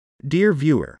Dear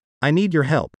viewer, I need your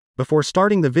help. Before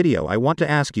starting the video, I want to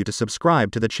ask you to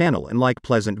subscribe to the channel and like.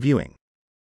 Pleasant viewing.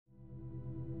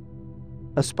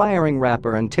 Aspiring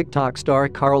rapper and TikTok star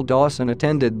Karl Dawson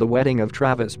attended the wedding of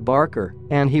Travis Barker,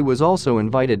 and he was also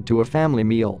invited to a family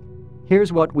meal.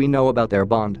 Here's what we know about their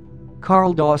bond.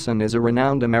 Karl Dawson is a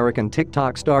renowned American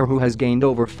TikTok star who has gained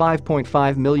over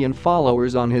 5.5 million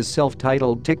followers on his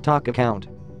self-titled TikTok account.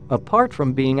 Apart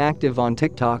from being active on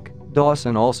TikTok,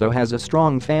 Dawson also has a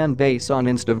strong fan base on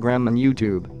Instagram and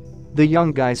YouTube. The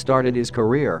young guy started his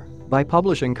career by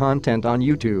publishing content on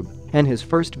YouTube, and his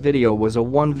first video was a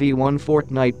 1v1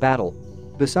 Fortnite battle.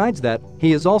 Besides that,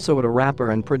 he is also a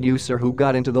rapper and producer who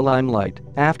got into the limelight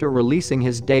after releasing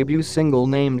his debut single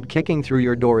named Kicking Through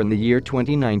Your Door in the year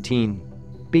 2019.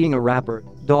 Being a rapper,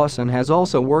 Dawson has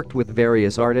also worked with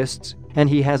various artists, and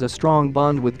he has a strong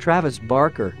bond with Travis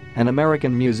Barker, an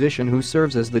American musician who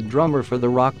serves as the drummer for the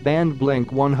rock band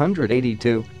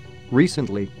Blink-182.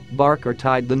 Recently, Barker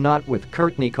tied the knot with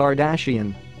Kourtney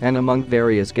Kardashian, and among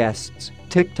various guests,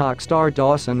 TikTok star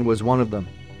Dawson was one of them.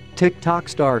 TikTok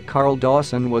star Karl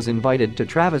Dawson was invited to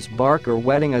Travis Barker's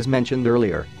wedding as mentioned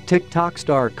earlier. TikTok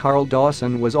star Karl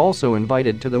Dawson was also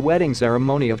invited to the wedding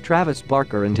ceremony of Travis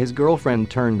Barker and his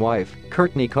girlfriend-turned-wife,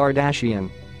 Kourtney Kardashian.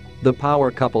 The power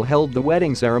couple held the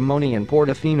wedding ceremony in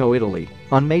Portofino, Italy,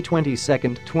 on May 22,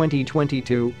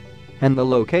 2022. And the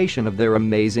location of their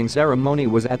amazing ceremony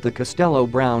was at the Castello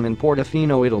Brown in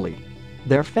Portofino, Italy.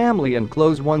 Their family and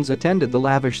close ones attended the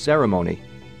lavish ceremony.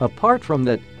 Apart from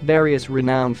that, various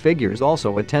renowned figures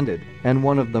also attended, and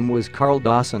one of them was Karl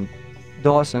Dawson.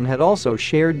 Dawson had also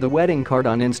shared the wedding card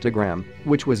on Instagram,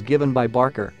 which was given by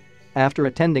Barker. After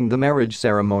attending the marriage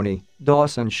ceremony,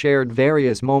 Dawson shared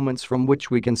various moments from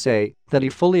which we can say that he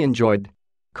fully enjoyed.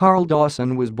 Karl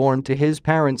Dawson was born to his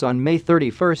parents on May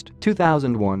 31,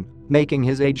 2001, making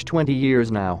his age 20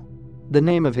 years now. The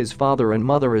name of his father and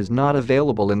mother is not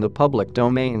available in the public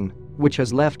domain, which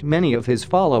has left many of his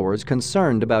followers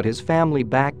concerned about his family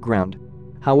background.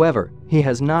 However, he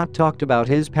has not talked about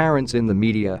his parents in the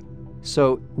media.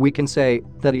 So, we can say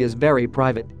that he is very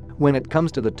private when it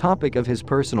comes to the topic of his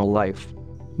personal life.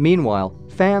 Meanwhile,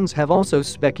 fans have also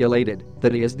speculated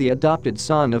that he is the adopted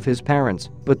son of his parents,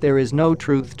 but there is no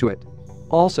truth to it.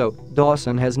 Also,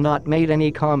 Dawson has not made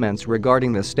any comments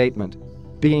regarding this statement.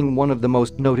 Being one of the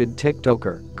most noted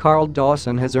TikToker, Karl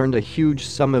Dawson has earned a huge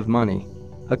sum of money.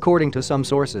 According to some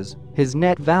sources, his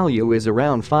net value is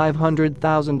around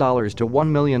 $500,000 to $1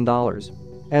 million.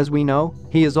 As we know,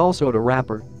 he is also a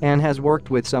rapper and has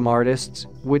worked with some artists,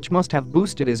 which must have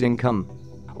boosted his income.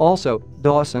 Also,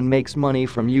 Dawson makes money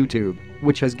from YouTube,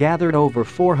 which has gathered over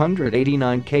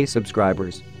 489k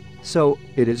subscribers. So,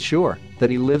 it is sure that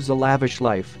he lives a lavish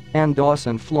life, and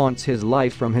Dawson flaunts his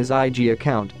life from his IG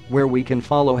account, where we can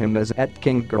follow him as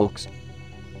 @KingGirlx.